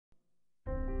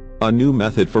A new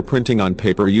method for printing on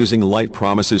paper using light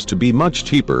promises to be much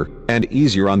cheaper and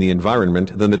easier on the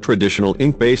environment than the traditional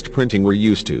ink-based printing we're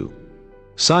used to.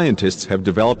 Scientists have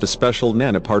developed a special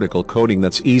nanoparticle coating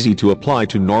that's easy to apply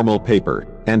to normal paper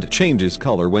and changes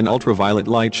color when ultraviolet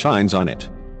light shines on it.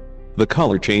 The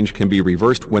color change can be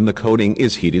reversed when the coating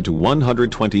is heated to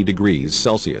 120 degrees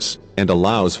Celsius and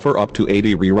allows for up to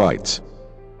 80 rewrites.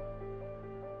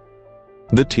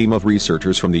 The team of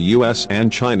researchers from the US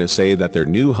and China say that their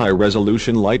new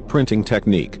high-resolution light printing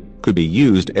technique could be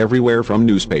used everywhere from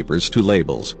newspapers to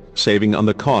labels, saving on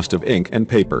the cost of ink and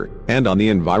paper, and on the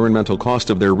environmental cost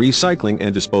of their recycling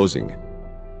and disposing.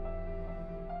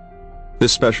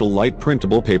 This special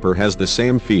light-printable paper has the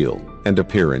same feel and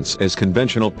appearance as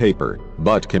conventional paper,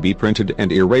 but can be printed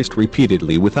and erased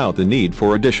repeatedly without the need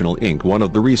for additional ink. One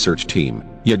of the research team,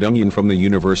 Yadongyan from the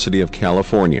University of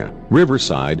California,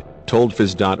 Riverside, told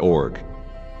phys.org.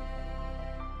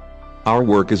 Our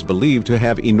work is believed to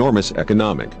have enormous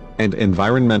economic and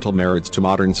environmental merits to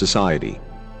modern society.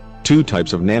 Two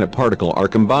types of nanoparticle are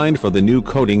combined for the new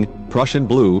coating: Prussian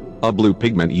blue, a blue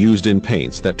pigment used in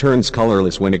paints that turns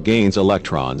colorless when it gains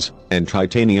electrons, and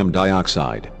titanium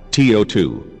dioxide,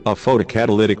 TO2, a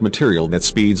photocatalytic material that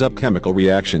speeds up chemical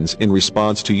reactions in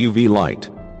response to UV light.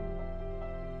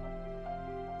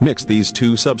 Mix these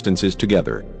two substances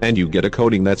together, and you get a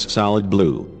coating that's solid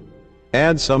blue.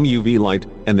 Add some UV light,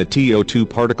 and the TO2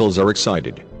 particles are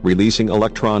excited, releasing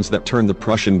electrons that turn the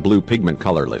Prussian blue pigment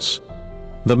colorless.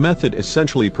 The method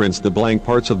essentially prints the blank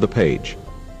parts of the page.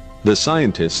 The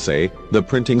scientists say the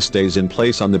printing stays in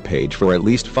place on the page for at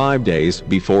least 5 days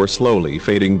before slowly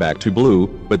fading back to blue,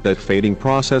 but that fading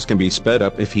process can be sped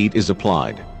up if heat is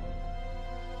applied.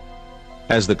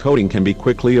 As the coating can be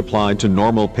quickly applied to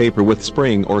normal paper with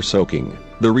spraying or soaking,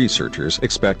 the researchers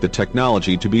expect the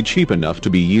technology to be cheap enough to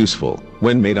be useful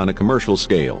when made on a commercial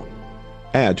scale.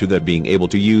 Add to that being able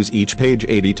to use each page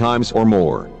 80 times or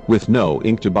more, with no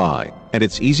ink to buy, and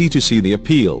it's easy to see the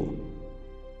appeal.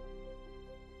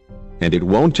 And it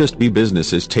won't just be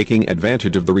businesses taking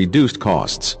advantage of the reduced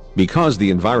costs, because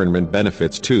the environment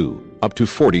benefits too. Up to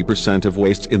 40% of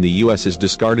waste in the US is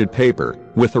discarded paper,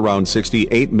 with around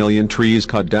 68 million trees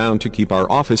cut down to keep our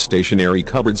office stationery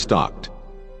cupboard stocked.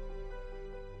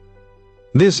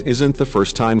 This isn't the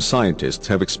first time scientists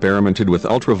have experimented with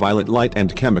ultraviolet light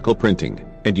and chemical printing,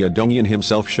 and Yadongyan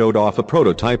himself showed off a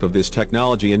prototype of this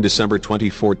technology in December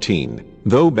 2014,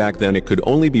 though back then it could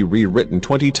only be rewritten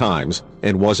 20 times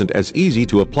and wasn't as easy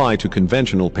to apply to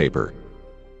conventional paper.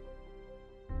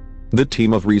 The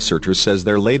team of researchers says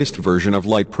their latest version of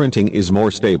light printing is more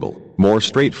stable, more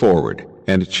straightforward,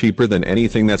 and cheaper than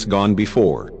anything that's gone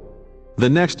before. The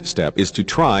next step is to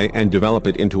try and develop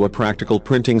it into a practical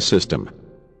printing system.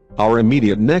 Our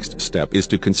immediate next step is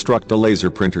to construct a laser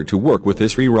printer to work with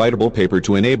this rewritable paper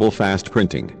to enable fast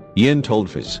printing, Yin told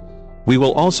Phys. We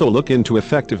will also look into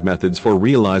effective methods for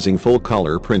realizing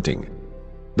full-color printing.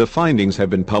 The findings have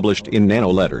been published in Nano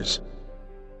Letters.